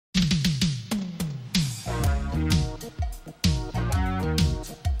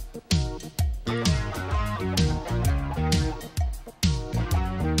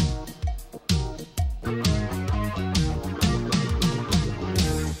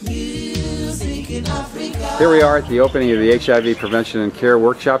Here we are at the opening of the HIV Prevention and Care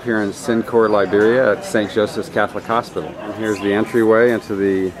Workshop here in Sincor, Liberia at St. Joseph's Catholic Hospital. And here's the entryway into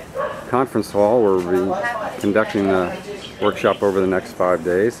the conference hall where we'll be conducting the workshop over the next 5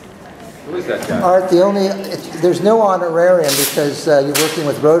 days. Who is that guy? Art, there's no honorarium because you're working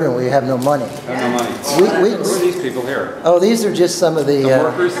with Rotary and we have no money. No money. Who are these people here? Oh, these are just some of the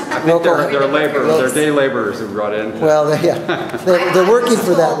workers? I think they're laborers. They're day laborers who brought in. Well, they're working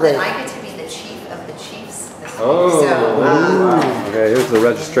for that rate. I get to be the chief of the chiefs. Oh, okay. Here's the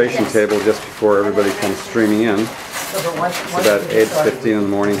registration table just before everybody comes streaming in. It's about 8:15 in the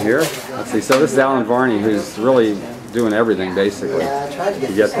morning here. Let's see. So this is Alan Varney, who's really doing everything basically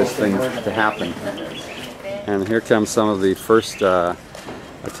to get this thing to happen. And here come some of the first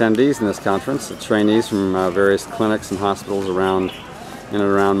attendees in this conference, the trainees from various clinics and hospitals in and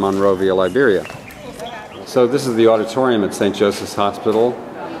around Monrovia, Liberia. So this is the auditorium at St. Joseph's Hospital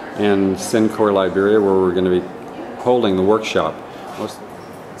in Sincor, Liberia, where we're going to be holding the workshop.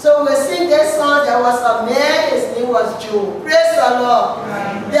 So we sing this song. There was a man, his name was Joe. Praise the Lord.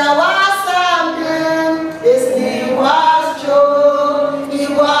 There was a man, his name was Joe. He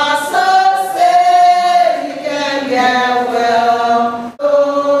was so sick, he can't get well.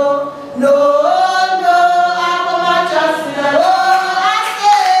 No, I'm not just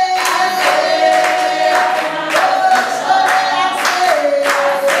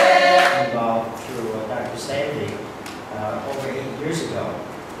through Dr. Sandy over 8 years ago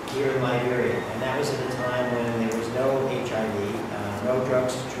here in Liberia, and that was at a time when there was no HIV, no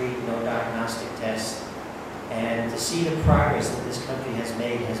drugs to treat, no diagnostic tests, and to see the progress that this country has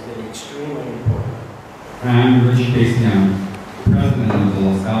made has been extremely important. I'm Richard Young, president of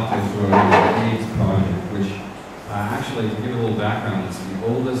the Altos Rotary AIDS Project, which actually, to give a little background, is the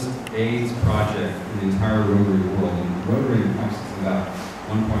oldest AIDS project in the entire Rotary world. And Rotary encompasses about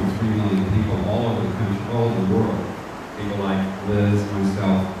 1.3 million people all over the country, all over the world. People like Liz,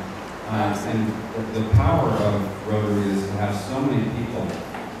 myself. And the power of Rotary is to have so many people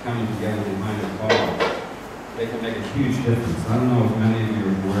coming together behind a cause. They can make a huge difference. I don't know if many of you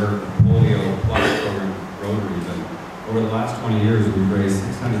are aware of the polio plus program Rotary, but over the last 20 years we've raised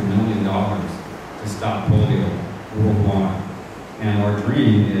 $600 million to stop polio worldwide. And our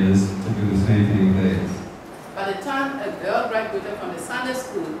dream is to do the same thing with AIDS. By the time a girl graduated from the Sunday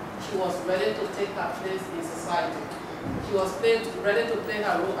school, she was ready to take her place in society. She was ready to play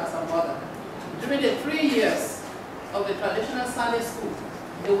her role as a mother. During the 3 years of the traditional Sunday school,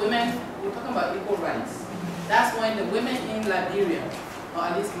 the women, we're talking about equal rights. That's when the women in Liberia, or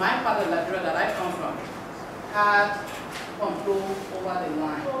at least my part of Liberia that I come from, had control over the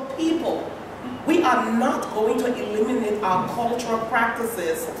line. People, we are not going to eliminate our cultural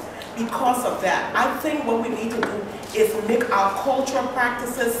practices because of that. I think what we need to do is make our cultural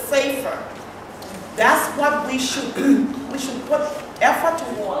practices safer. That's what we should do. We should put effort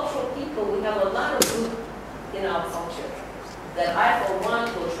towards. For people, we have a lot of root in our culture that I, for one,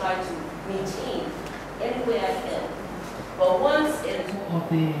 will try to maintain any way I can. But once it... Of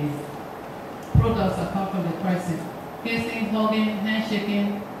the products that come from the crisis, kissing, hugging,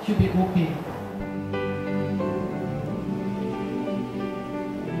 handshaking should be okay.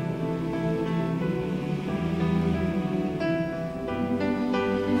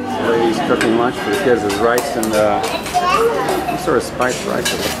 Cooking lunch for the kids is rice and some sort of spiced rice,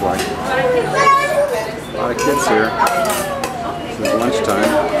 it looks like. A lot of kids here. This is lunchtime.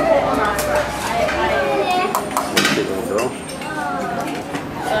 Cute little girl.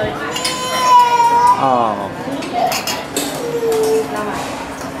 Oh.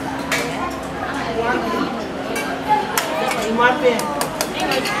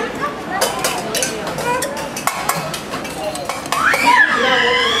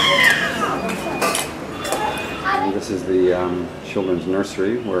 This is the children's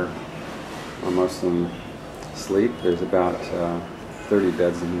nursery where most of them sleep. There's about 30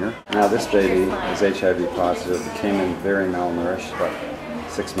 beds in here. Now this baby is HIV positive. It came in very malnourished about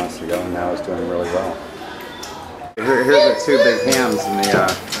 6 months ago and now is doing really well. Here's the two big hams in the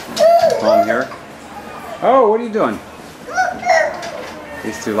home here. Oh, what are you doing?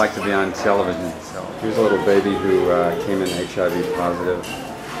 These two like to be on television. So here's a little baby who came in HIV positive.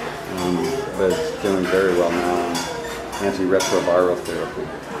 But is doing very well now on antiretroviral therapy.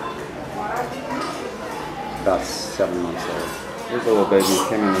 About 7 months old. Here's a little baby who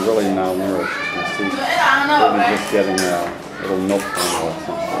came in really malnourished. You see, baby just getting a little milk formula of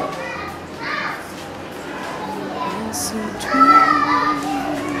some sort.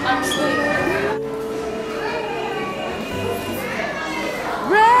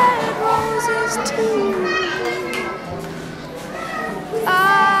 Red roses too. I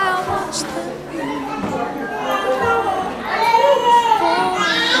watch them.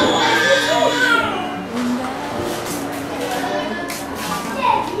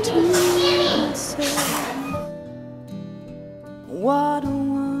 What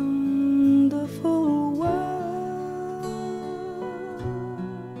a